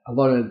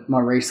of my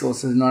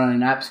resources, not only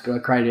in apps, but I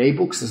created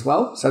ebooks as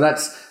well. So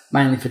that's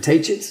mainly for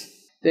teachers.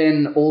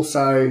 Then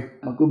also,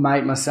 my good mate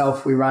and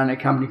myself, we run a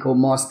company called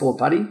My Sport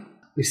Buddy.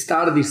 We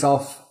started this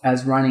off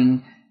as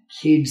running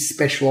kids'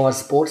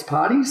 specialised sports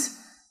parties.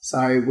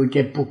 So we'd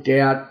get booked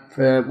out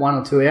for 1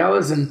 or 2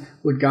 hours and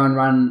we'd go and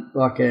run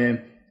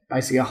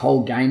basically a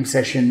whole game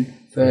session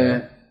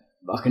for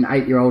like an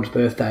 8-year-old's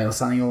birthday or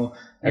something. Or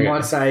they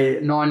might say,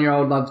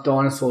 9-year-old loves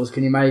dinosaurs.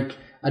 Can you make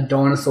a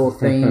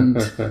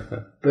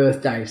dinosaur-themed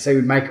birthday? So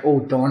we'd make all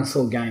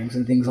dinosaur games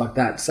and things like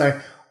that. So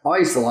I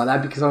used to like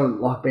that because I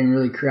like being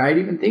really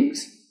creative and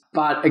things.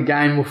 But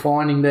again, we're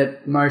finding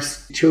that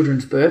most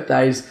children's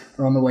birthdays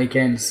are on the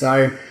weekends.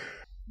 So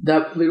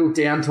that little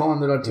downtime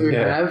that I do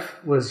have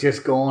was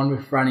just gone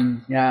with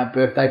running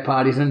birthday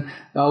parties. And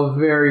they were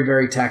very,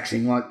 very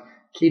taxing. Like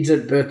kids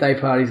at birthday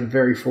parties are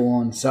very full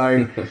on.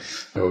 So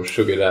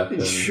sugared up,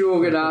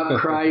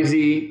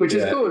 crazy, which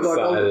is good.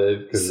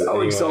 Excited,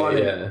 so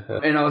excited. Yeah.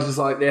 And I was just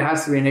like, there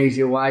has to be an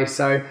easier way.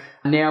 So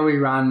now we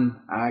run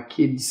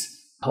kids'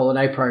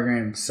 holiday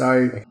programs.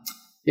 So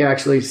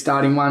actually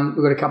starting one,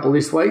 we've got a couple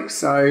this week.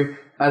 So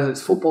as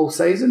it's football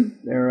season,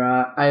 there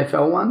are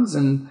AFL ones,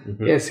 and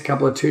it's a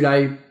couple of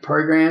 2-day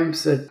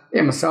programs that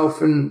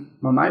myself and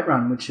my mate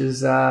run, which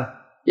is I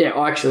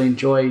actually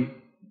enjoy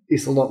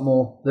this a lot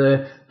more.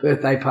 The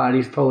birthday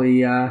party's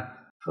probably got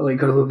a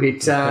little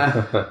bit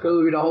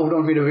old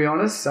on me, to be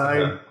honest.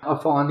 So I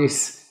find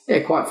this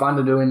quite fun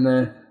to do in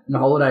the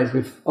holidays,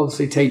 with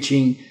obviously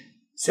teaching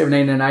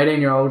 17 and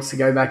 18-year-olds to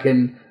go back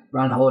and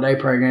run holiday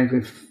programs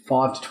with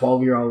 5 to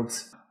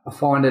 12-year-olds. I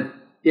find it,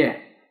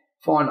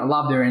 I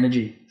love their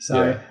energy.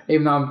 So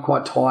even though I'm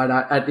quite tired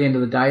at the end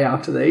of the day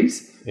after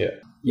these,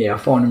 I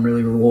find them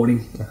really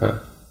rewarding.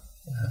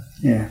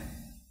 Yeah.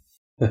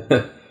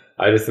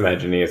 I just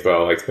imagining as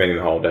well, like spending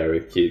the whole day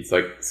with kids,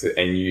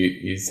 and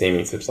you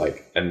seeming such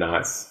like a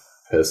nice,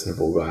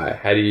 personable guy.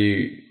 How do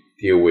you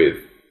deal with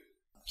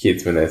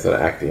kids when they're sort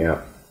of acting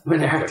up?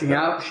 When they're acting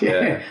up,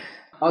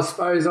 I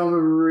suppose I'm a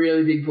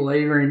really big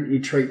believer in you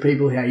treat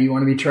people how you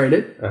want to be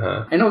treated.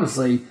 And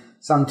obviously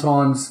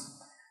sometimes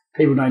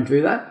people don't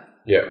do that.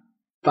 Yeah.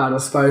 But I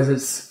suppose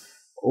it's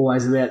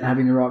always about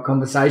having the right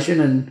conversation,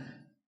 and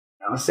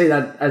I see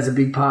that as a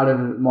big part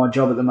of my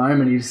job at the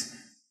moment is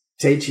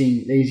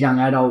teaching these young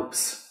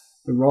adults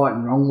the right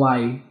and wrong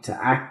way to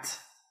act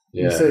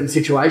in certain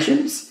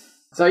situations.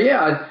 So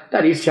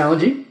that is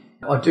challenging.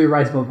 I do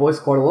raise my voice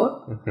quite a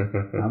lot.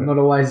 I'm not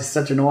always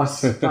such a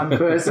nice, fun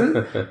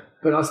person.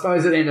 But I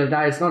suppose at the end of the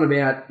day, it's not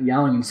about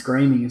yelling and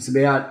screaming. It's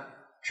about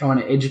trying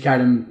to educate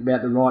them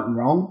about the right and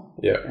wrong.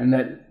 Yeah. And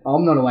that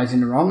I'm not always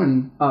in the wrong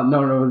and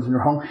not always in the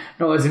wrong,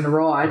 not always in the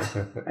right,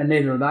 and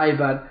neither are they.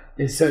 But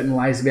there's certain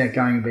ways about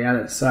going about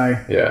it. So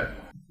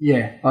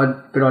yeah,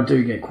 but I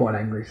do get quite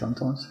angry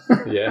sometimes.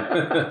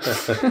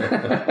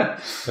 Yeah.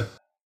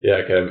 Yeah,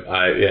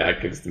 I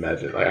can just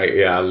imagine.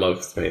 I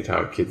love spending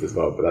time with kids as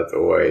well, but that's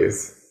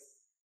always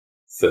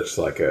such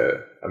like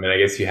I mean, I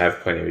guess you have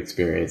plenty of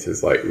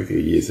experiences like with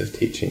your years of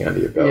teaching under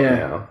your belt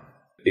now.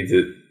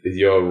 Is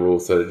your rule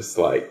sort of just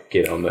like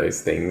get on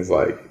those things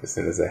like as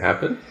soon as they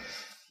happen?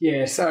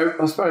 Yeah, so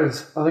I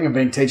think I've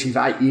been teaching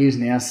for 8 years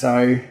now,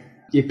 so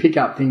you pick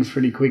up things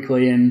pretty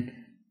quickly. And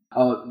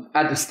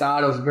at the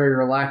start, I was a very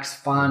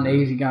relaxed, fun,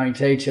 easygoing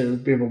teacher. It was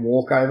a bit of a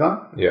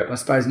walkover. Yeah. I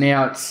suppose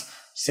now it's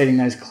setting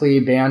those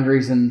clear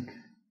boundaries and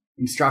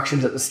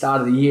instructions at the start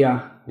of the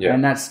year. Yeah.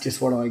 And that's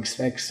just what I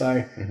expect.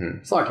 So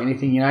it's like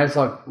anything, it's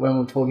like when we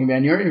were talking about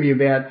in your interview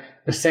about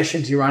the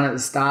sessions you run at the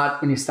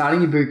start when you're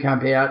starting your boot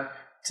camp out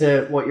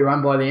to what you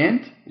run by the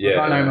end.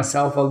 Yeah. Like I know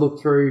myself, I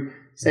look through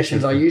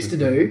sessions I used to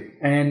do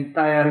and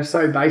they are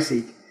so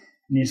basic.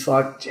 And it's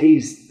like,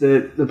 geez,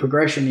 the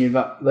progression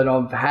that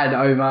I've had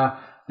over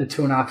the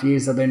 2.5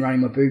 years I've been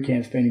running my boot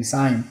camp's been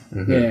insane.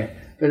 Yeah.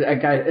 But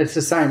okay, it's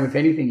the same with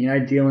anything,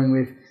 dealing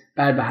with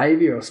bad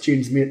behaviour or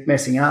students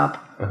messing up.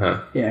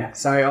 Yeah.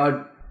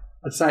 So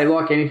I'd say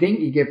like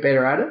anything, you get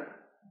better at it.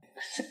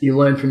 You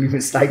learn from your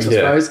mistakes,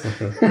 I suppose.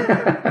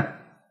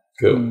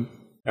 Cool.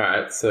 All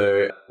right.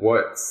 So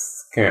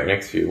what's coming up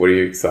next for you? What are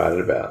you excited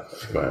about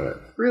at the moment?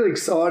 Really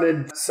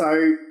excited.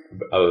 So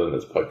other than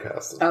this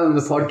podcast. Other than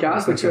the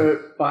podcast, which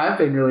I have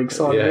been really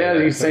excited about.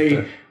 As you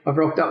see, I've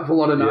rocked up with a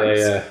lot of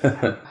notes.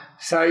 Yeah.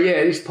 So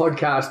this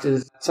podcast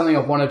is something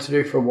I've wanted to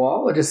do for a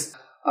while.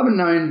 I haven't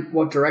known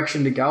what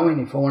direction to go in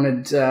if I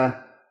wanted.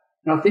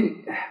 And I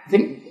think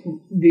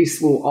this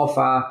will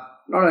offer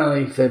not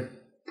only for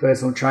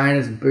personal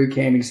trainers and boot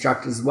camp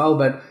instructors as well,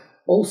 but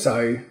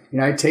also,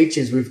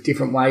 teachers with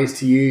different ways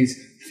to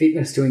use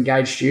fitness to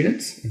engage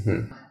students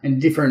and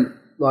different,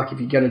 like if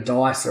you got a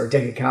dice or a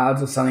deck of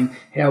cards or something,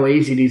 how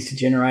easy it is to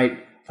generate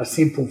a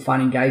simple, fun,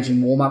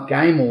 engaging warm-up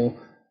game or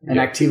an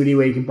activity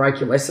where you can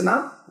break your lesson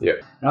up. Yeah.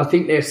 And I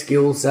think they're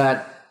skills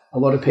that a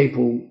lot of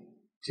people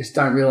just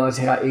don't realise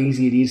how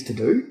easy it is to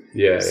do.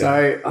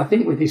 So I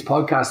think with this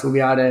podcast, we'll be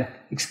able to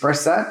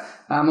express that.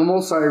 I'm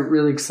also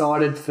really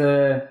excited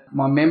for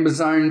my member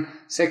zone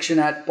section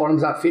at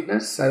Bottoms Up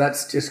Fitness. So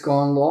that's just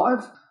gone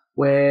live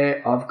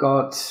where I've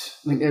got,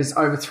 I think there's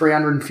over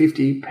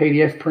 350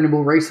 PDF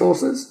printable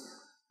resources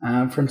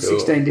from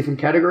 16 different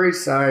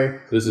categories. So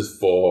this is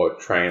for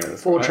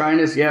trainers. For right?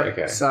 trainers, yep.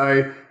 Okay.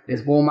 So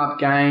there's warm-up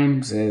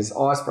games, there's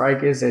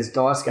icebreakers, there's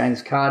dice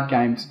games, card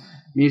games,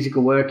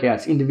 musical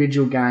workouts,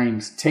 individual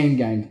games, team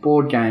games,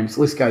 board games,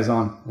 list goes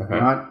on,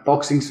 right?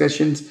 Boxing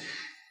sessions.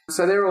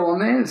 So they're all on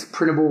there. It's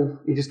printable.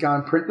 You just go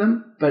and print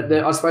them. But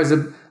I suppose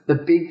the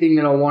big thing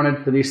that I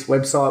wanted for this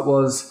website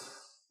was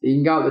you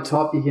can go at the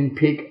top, you can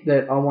pick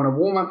that I want a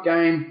warm-up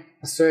game,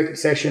 a circuit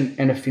session,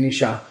 and a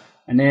finisher.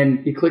 And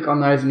then you click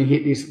on those and you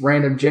hit this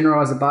random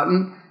generizer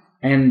button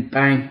and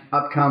bang,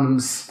 up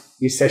comes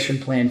your session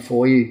plan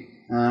for you.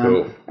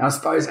 Cool. I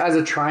suppose as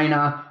a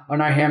trainer, I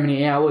know how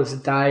many hours a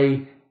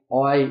day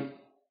I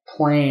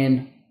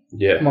plan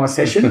my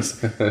sessions.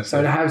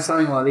 So to have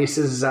something like this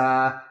is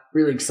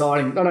really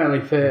exciting, not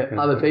only for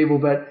other people,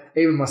 but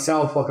even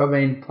myself. Like I've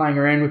been playing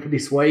around with it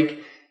this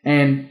week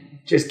and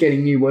just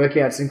getting new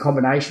workouts and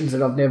combinations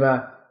that I've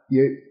never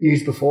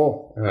used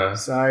before.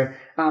 So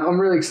I'm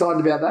really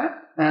excited about that.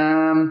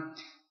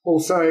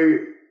 Also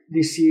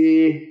this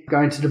year,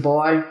 going to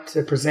Dubai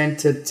to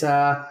present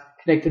at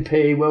Connected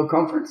PE World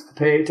Conference, the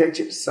PE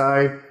teachers.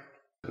 So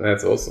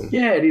that's awesome.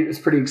 Yeah, it is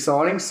pretty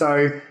exciting.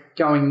 So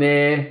going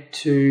there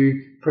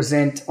to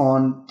present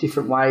on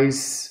different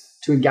ways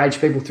to engage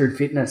people through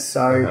fitness.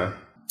 So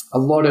a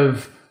lot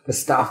of the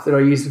stuff that I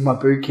use in my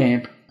boot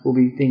camp will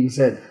be things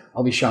that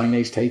I'll be showing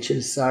these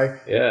teachers. So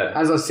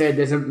as I said,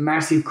 there's a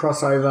massive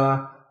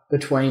crossover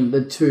between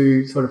the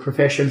two sort of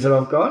professions that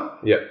I've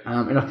got.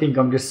 And I think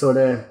I'm just sort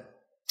of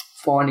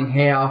finding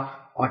how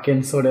I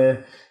can sort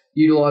of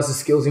utilise the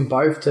skills in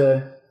both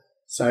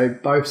so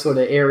both sort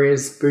of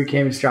areas, boot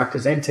camp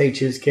instructors and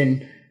teachers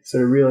can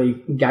sort of really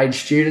engage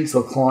students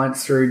or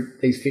clients through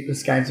these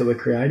fitness games that we're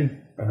creating.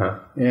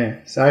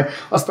 So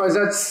I suppose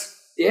that's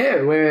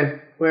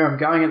where I'm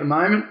going at the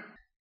moment.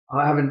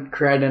 I haven't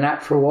created an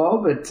app for a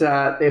while, but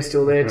they're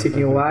still there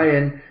ticking away,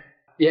 and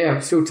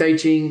I'm still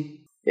teaching.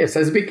 So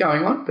there's a bit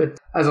going on, but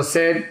as I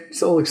said,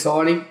 it's all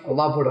exciting. I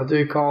love what I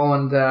do, Kyle,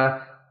 and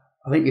I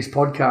think this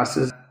podcast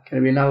is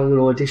going to be another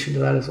little addition to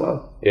that as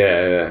well.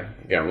 Yeah,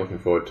 I'm looking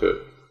forward to it.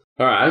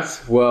 All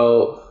right,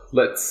 well,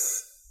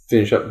 let's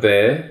finish up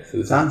there. So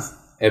this is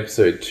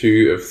episode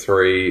 2 of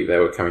 3 that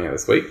were coming out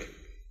this week.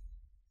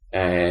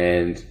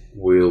 And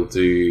we'll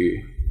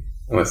do,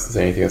 unless there's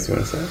anything else you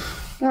want to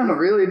say? No, not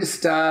really.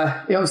 Just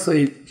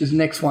obviously, just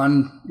next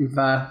one. You've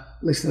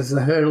listeners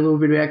have heard a little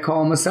bit about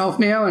Kyle and myself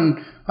now,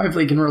 and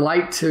hopefully can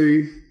relate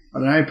to, I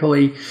don't know,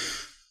 probably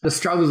the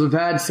struggles we've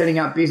had setting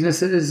up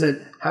businesses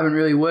that haven't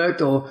really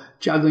worked, or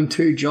juggling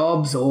 2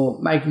 jobs,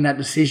 or making that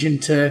decision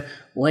to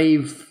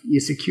leave your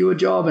secure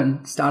job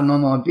and start an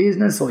online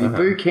business or your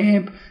boot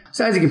camp.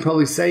 So as you can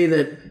probably see,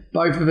 that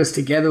both of us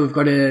together, we've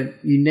got a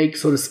unique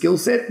sort of skill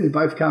set. We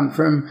both come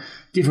from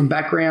different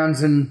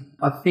backgrounds, and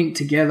I think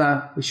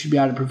together we should be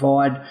able to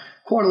provide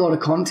quite a lot of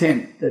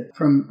content that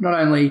from not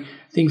only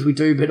things we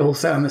do, but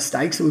also our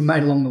mistakes that we've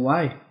made along the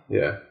way.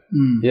 Yeah.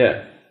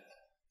 Yeah.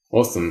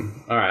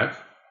 Awesome. All right.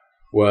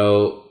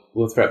 Well,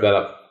 let's wrap that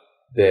up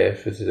there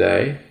for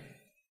today.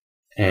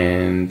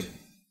 And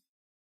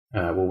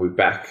we'll be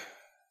back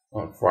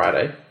on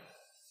Friday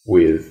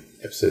with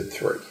episode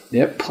 3.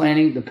 Yep,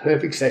 planning the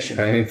perfect session.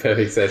 So we're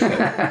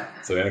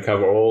going to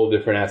cover all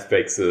different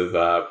aspects of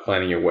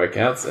planning your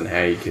workouts and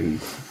how you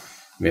can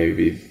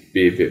maybe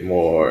be a bit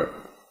more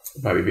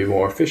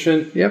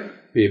efficient. Yep.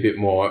 Be a bit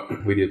more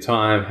with your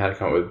time, how to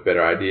come up with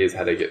better ideas,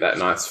 how to get that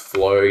nice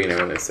flow, when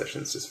those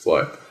sessions just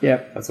flow.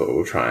 Yep. That's what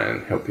we'll try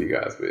and help you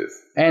guys with.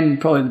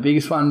 And probably the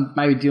biggest one,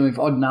 maybe dealing with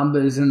odd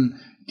numbers and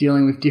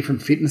dealing with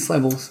different fitness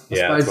levels. I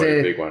suppose that's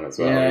a big one as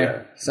well.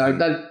 Yeah. So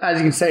that, as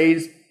you can see,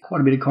 is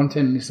quite a bit of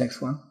content in this next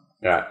one.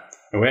 Right.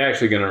 And we're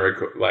actually going to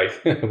record,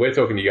 we're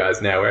talking to you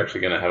guys now, we're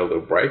actually going to have a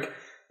little break.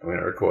 I'm going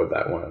to record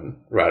that one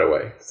right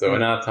away. So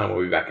in our time,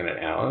 we'll be back in an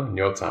hour. In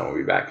your time, we'll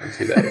be back in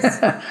 2 days.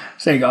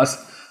 See you guys.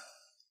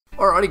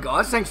 Alrighty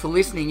guys, thanks for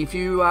listening. If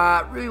you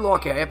really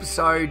like our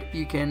episode,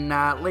 you can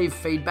leave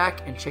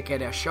feedback and check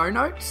out our show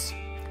notes.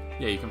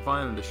 Yeah, you can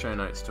find the show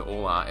notes to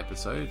all our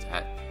episodes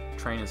at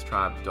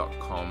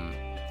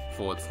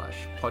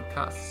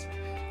trainerstribe.com/podcasts.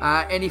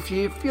 And if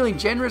you're feeling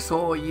generous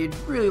or you'd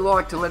really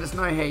like to let us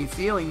know how you're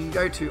feeling, you can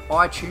go to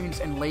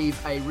iTunes and leave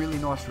a really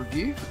nice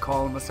review for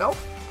Kyle and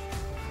myself.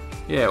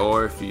 Yeah,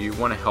 or if you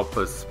want to help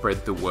us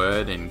spread the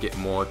word and get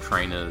more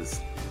trainers,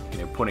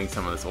 putting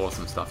some of this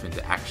awesome stuff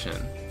into action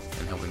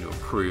and helping to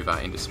improve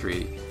our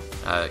industry,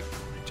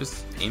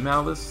 just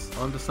email this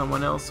onto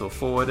someone else or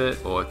forward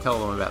it or tell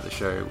them about the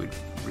show. We'd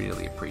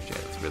really appreciate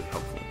it. It's really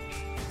helpful.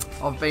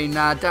 I've been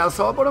Dale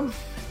Sidebottom.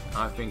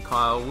 I've been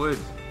Kyle Wood.